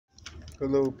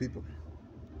Hello, people.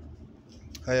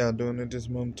 How y'all doing at this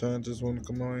moment in time? Just want to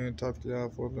come on here and talk to y'all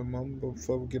for a little moment. But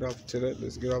before we get off to that,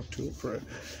 let's get off to a prayer.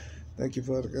 Thank you,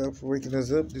 Father God, for waking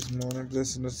us up this morning,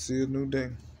 blessing us to see a new day.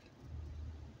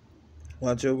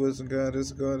 Watch over us and guide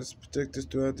us, God, us protect us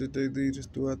throughout this day, lead us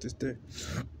throughout this day,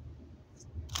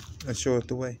 and show us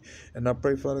the way. And I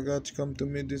pray, Father God, to come through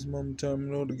me at this moment in time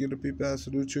in order to get the people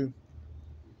absolute truth.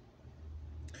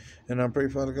 And I pray,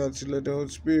 Father God, to let the Holy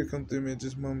Spirit come through me at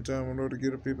this moment in time in order to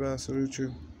get the people absolute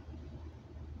truth.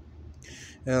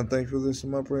 And I'm thankful for this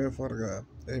in my prayer, Father God.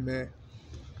 Amen.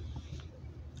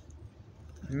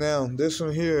 Now, this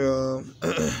one here,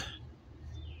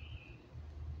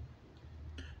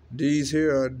 these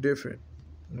here are different,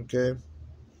 okay?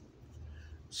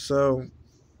 So,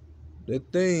 the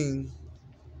thing,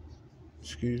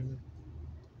 excuse me,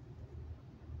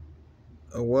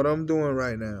 what I'm doing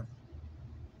right now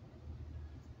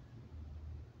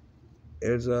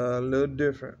is a little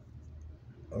different,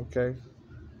 okay?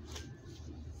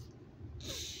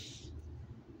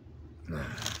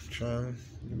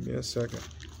 Give me a second.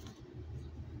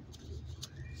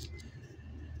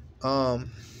 Well,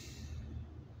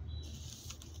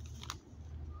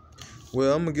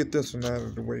 I'm gonna get this one out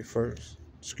of the way first.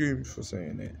 Excuse me for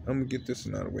saying that. I'm gonna get this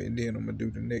one out of the way, and then I'm gonna do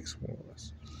the next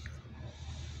ones.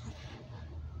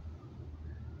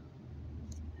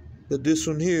 But this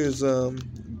one here is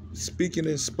speaking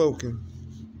and spoken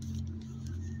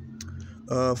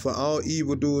for all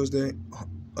evildoers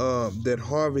that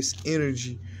harvest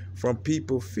energy from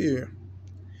people's fear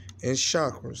and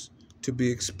chakras to be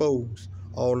exposed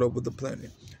all over the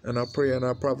planet. And I pray and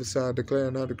I prophesy, I declare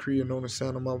and I decree, and on the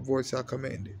sound of my voice I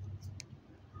command it.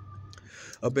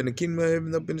 Up in the kingdom of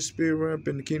heaven, up in the spirit realm, up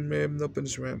in the kingdom of heaven, up in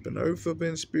the realm, in the earth, up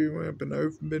in the spirit realm, in the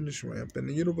earth, up in this realm, in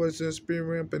the universe, in the spirit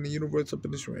realm, in the universe, up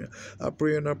in this realm. I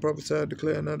pray and I prophesy, I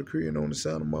declare and I decree, and on the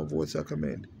sound of my voice I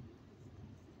command it.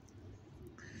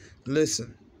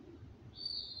 Listen,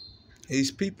 these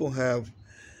people have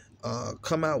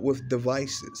come out with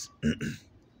devices.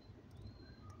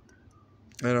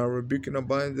 And I rebuke and I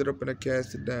bind it up and I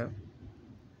cast it down.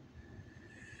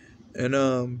 And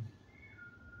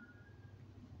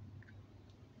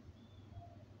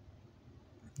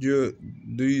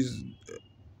these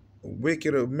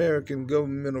wicked American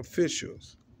government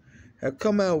officials have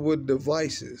come out with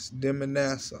devices, them and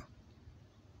NASA,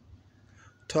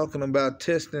 talking about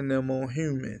testing them on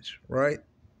humans, right?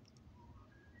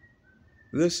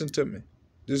 Listen to me.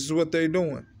 This is what they're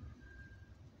doing.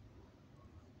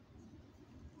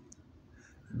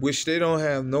 Which they don't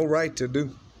have no right to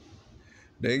do.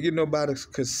 They ain't get nobody's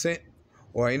consent,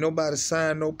 or ain't nobody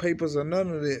sign no papers or none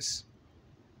of this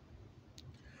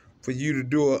for you to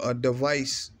do a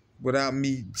device without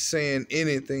me saying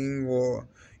anything, or,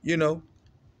 you know.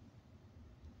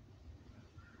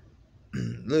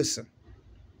 Listen.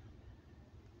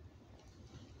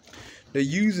 They're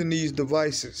using these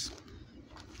devices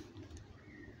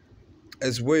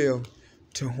as well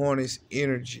to harness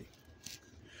energy.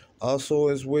 Also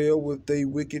as well with the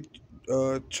wicked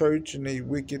church and the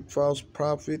wicked false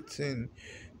prophets and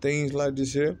things like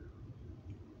this here.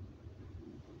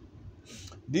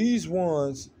 These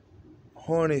ones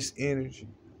harness energy.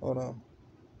 Hold on.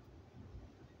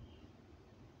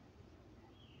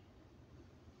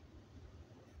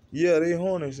 Yeah, they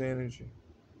harness energy.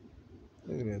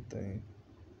 Look at that thing.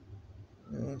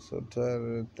 Man, I'm so tired of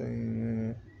that thing,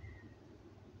 man.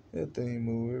 That thing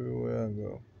move everywhere I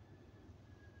go.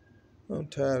 I'm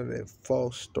tired of that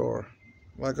false star.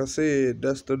 Like I said,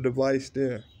 that's the device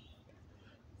there.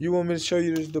 You want me to show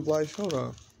you this device? Hold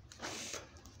on.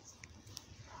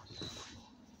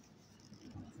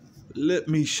 Let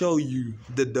me show you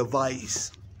the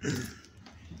device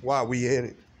while we at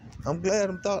it. I'm glad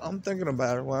I'm thinking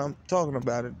about it while I'm talking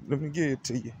about it. Let me give it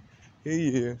to you. Here he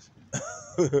is.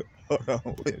 Hold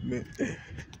on, wait a minute.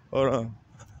 Hold on.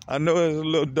 I know it's a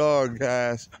little dark,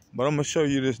 guys, but I'm going to show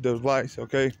you this device,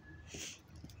 okay?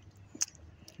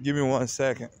 Give me 1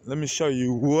 second. Let me show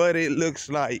you what it looks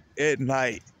like at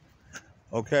night,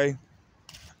 okay?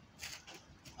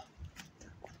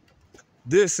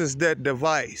 This is that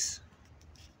device.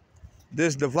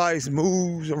 This device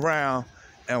moves around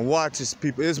and watches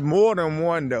people. It's more than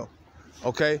one, though,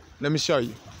 okay? Let me show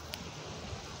you.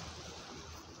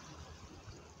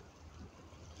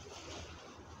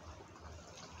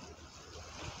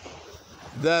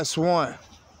 That's one.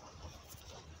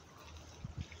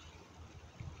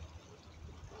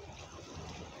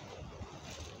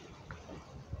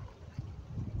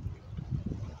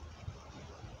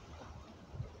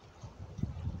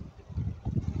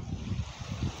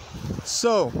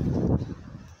 So,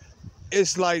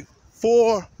 it's like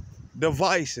 4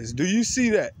 devices. Do you see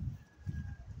that?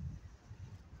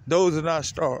 Those are not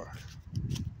stars.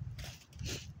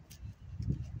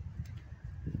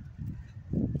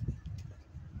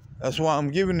 That's why I'm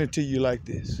giving it to you like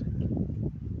this.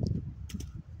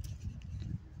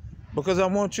 Because I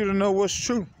want you to know what's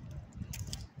true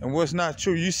and what's not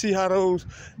true. You see how those,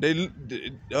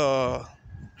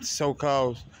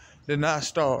 so-called, they're not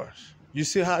stars. You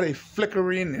see how they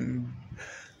flickering and,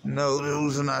 no,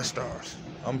 those are not stars.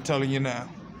 I'm telling you now.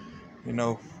 You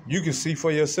know, you can see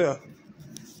for yourself.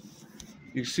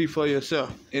 You can see for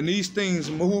yourself. And these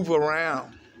things move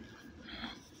around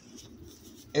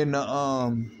in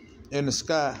the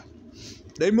sky.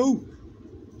 They move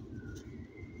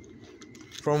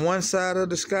from one side of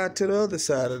the sky to the other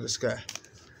side of the sky.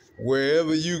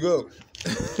 Wherever you go.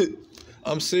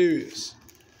 I'm serious.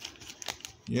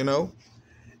 You know?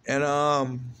 And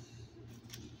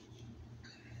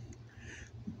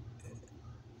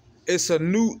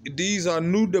these are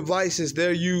new devices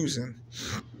they're using,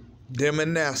 them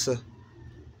and NASA,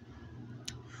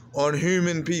 on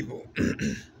human people.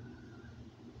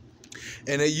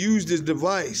 And they use this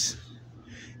device,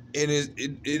 and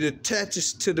it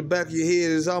attaches to the back of your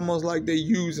head. It's almost like they're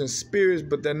using spirits,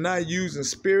 but they're not using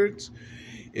spirits.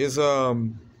 It's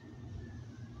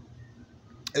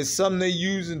something they're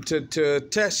using to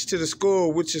attach to the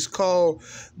skull, which is called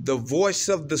the voice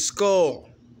of the skull.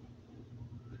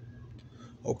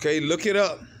 Okay, look it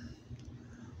up.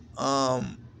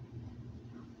 And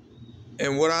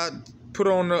what I put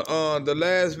on the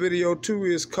last video too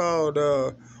is called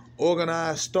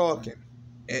organized stalking.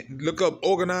 And look up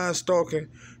organized stalking,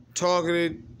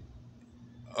 targeted.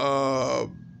 What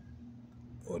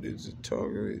is it?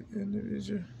 Targeted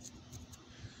individual.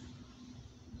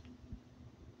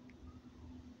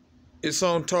 It's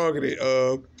on targeted.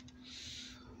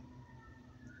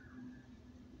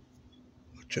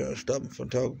 Trying to stop me from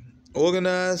talking.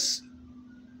 Organized.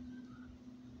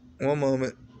 One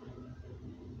moment.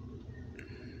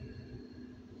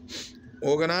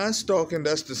 Organized stalking.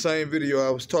 That's the same video I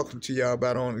was talking to y'all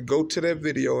about. Go to that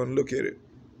video and look at it.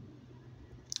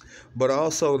 But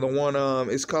also the one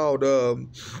it's called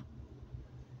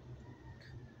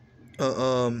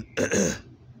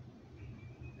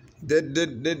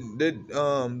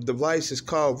that device is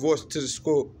called voice to the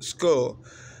skull.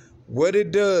 What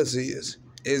it does is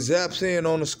it zaps in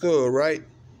on the skull, right?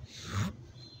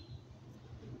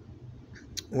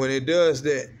 When it does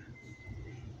that,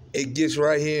 it gets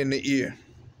right here in the ear.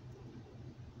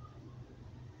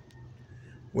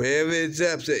 Wherever it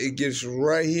zaps it gets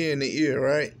right here in the ear,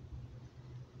 right?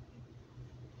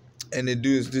 And it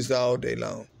does this all day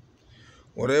long.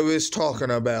 Whatever it's talking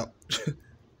about.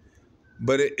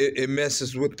 But it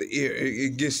messes with the ear.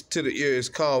 It gets to the ear. It's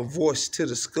called voice to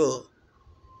the skull.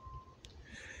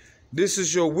 This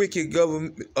is your wicked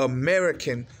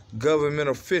American government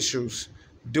officials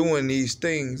doing these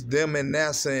things. Them and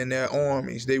NASA and their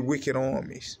armies. They wicked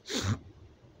armies.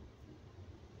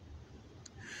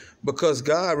 Because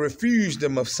God refused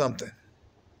them of something.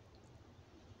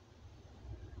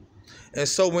 And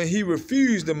so when he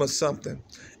refused them of something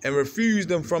and refused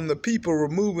them from the people,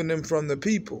 removing them from the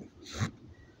people,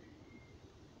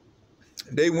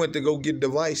 they went to go get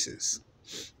devices.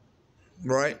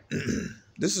 Right?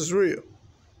 This is real.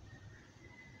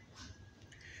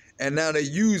 And now they're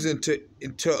using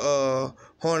to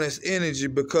harness energy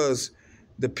because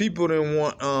the people didn't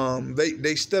want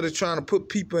they started trying to put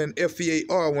people in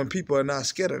FEAR when people are not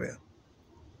scared of them.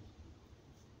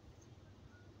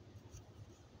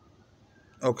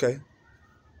 Okay.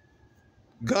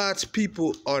 God's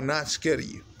people are not scared of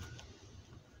you.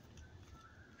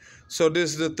 So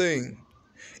this is the thing.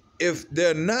 If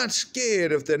they're not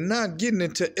scared, if they're not getting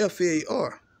into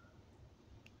FEAR,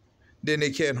 then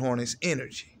they can't harness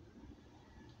energy.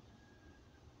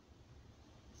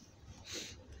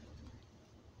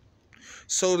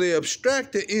 So they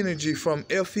abstract the energy from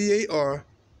FEAR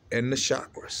and the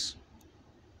chakras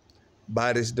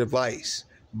by this device,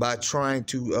 by trying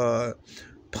to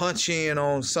punch in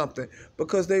on something,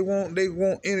 because they want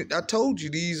I told you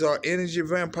these are energy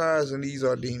vampires and these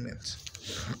are demons.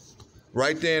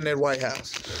 Right there in that White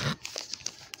House.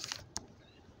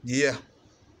 Yeah.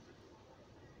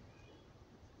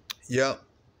 Yep.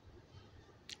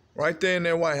 Right there in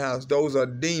that White House. Those are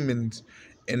demons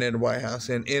in that White House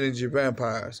and energy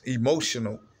vampires.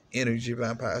 Emotional energy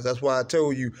vampires. That's why I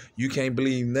told you, you can't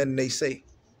believe nothing they say.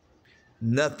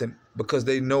 Nothing. Because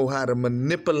they know how to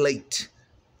manipulate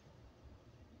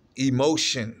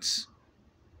emotions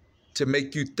to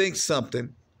make you think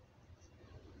something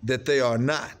that they are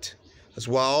not. That's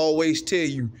why I always tell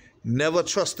you, never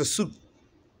trust a suit.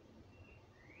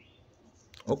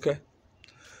 Okay.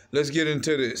 let's get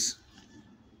into this.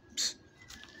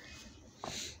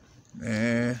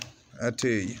 Man, I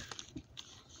tell you.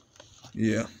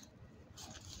 Yeah.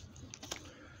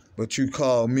 But you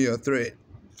call me a threat.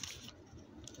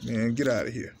 Man, get out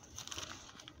of here.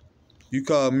 You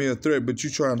call me a threat, but you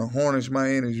trying to harness my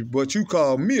energy. But you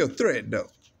call me a threat, though.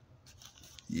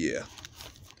 Yeah.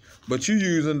 But you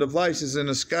using devices in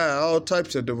the sky, all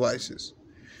types of devices.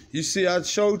 You see, I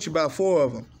showed you about 4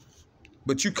 of them.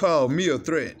 But you call me a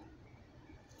threat.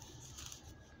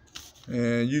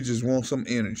 And you just want some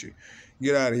energy.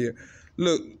 Get out of here.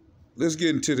 Look, let's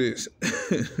get into this.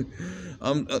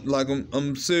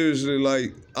 I'm seriously,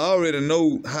 like, I already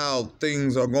know how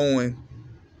things are going.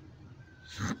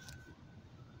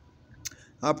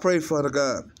 I pray, Father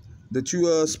God, that you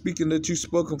are speaking, that you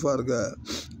spoken, Father God.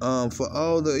 For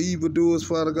all the evildoers,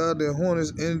 Father God, that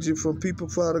harness energy from people,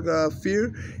 Father God, fear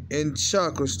and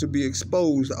chakras to be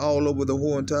exposed all over the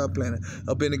whole entire planet.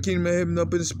 Up in the kingdom of heaven,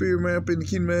 up in the spirit realm, up in the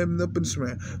kingdom of heaven, up in the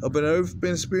realm. Up in the earth, up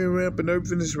in the spirit realm, up in the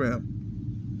earth, in this realm.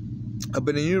 Up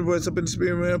in the universe, up in the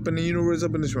spirit realm, up in the universe,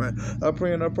 up in this realm. I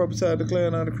pray and I prophesy, I declare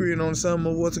and I decree and on the sound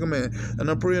of my voice, command. And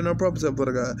I pray and I prophesy,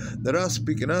 Father God, that I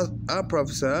speak and I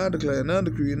prophesy, I declare and I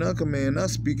decree and I command, I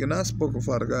speak and I spoken,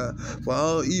 Father God. For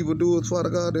all evildoers, Father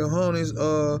God, that harness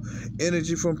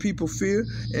energy from people, fear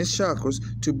and chakras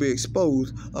to be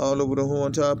exposed all over the whole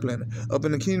entire planet. Up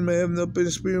in the kingdom of heaven, up in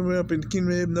the spirit realm, up in the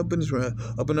kingdom of heaven, up in this realm.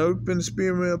 Up in the earth, up in the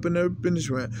spirit realm, up in the earth, in this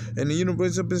realm. And the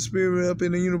universe, up in the spirit realm, up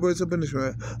in the universe, up in this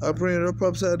realm. I pray and I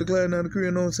prophesy, I declare and I decree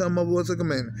and on the sound of my voice, I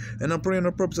command. And I pray and I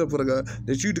prophesy, Father God,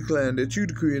 that you declare and that you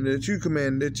decree and that you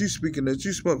command, that you speak and that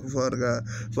you spoke, Father God.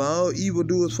 For all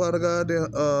evildoers, Father God,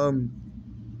 that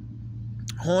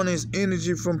harness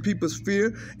energy from people's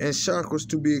fear and chakras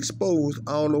to be exposed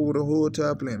all over the whole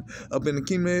entire planet. Up in the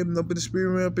kingdom of heaven, up in the spirit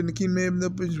realm, up in the kingdom of heaven,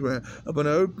 up in this realm. Up in the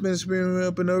earth, up in the spirit realm,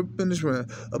 up in the earth, up in this realm.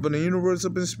 Up in the universe,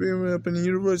 up in the spirit realm, up in the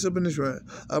universe, up in this realm.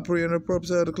 I pray and I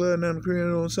prophesy, I declare and I decree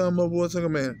and on the sound of my voice, I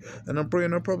command. And I pray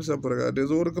and I prophesy, Father God, there's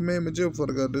order commandment, Job,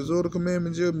 Father God. There's order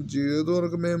commandment, Job, there's order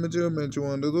commandment, Job,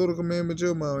 Manchuan. There's order commandment,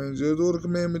 Job, my angel. There's order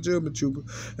commandment, Job,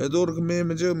 Machupa. There's order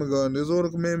commandment, Job, my God. There's order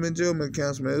commandment, Job, my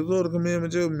councilman. There's order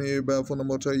commandment, Job, me, everybody from the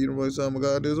multi-universe, oh my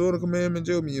God. There's order commandment,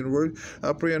 Job, me, universe.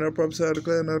 I pray and I prophesy, I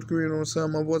declare and I decree and on the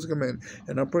sound of my voice, command.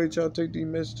 And I pray that y'all take these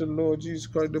messages to the Lord Jesus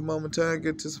Christ the moment time,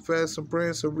 get to some fast and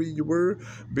praying, so read your word,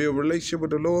 build a relationship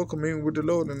with the Lord, commune with the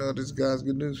Lord, and all this God's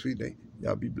good news for you today.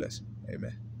 Y'all be blessed.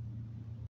 Amen.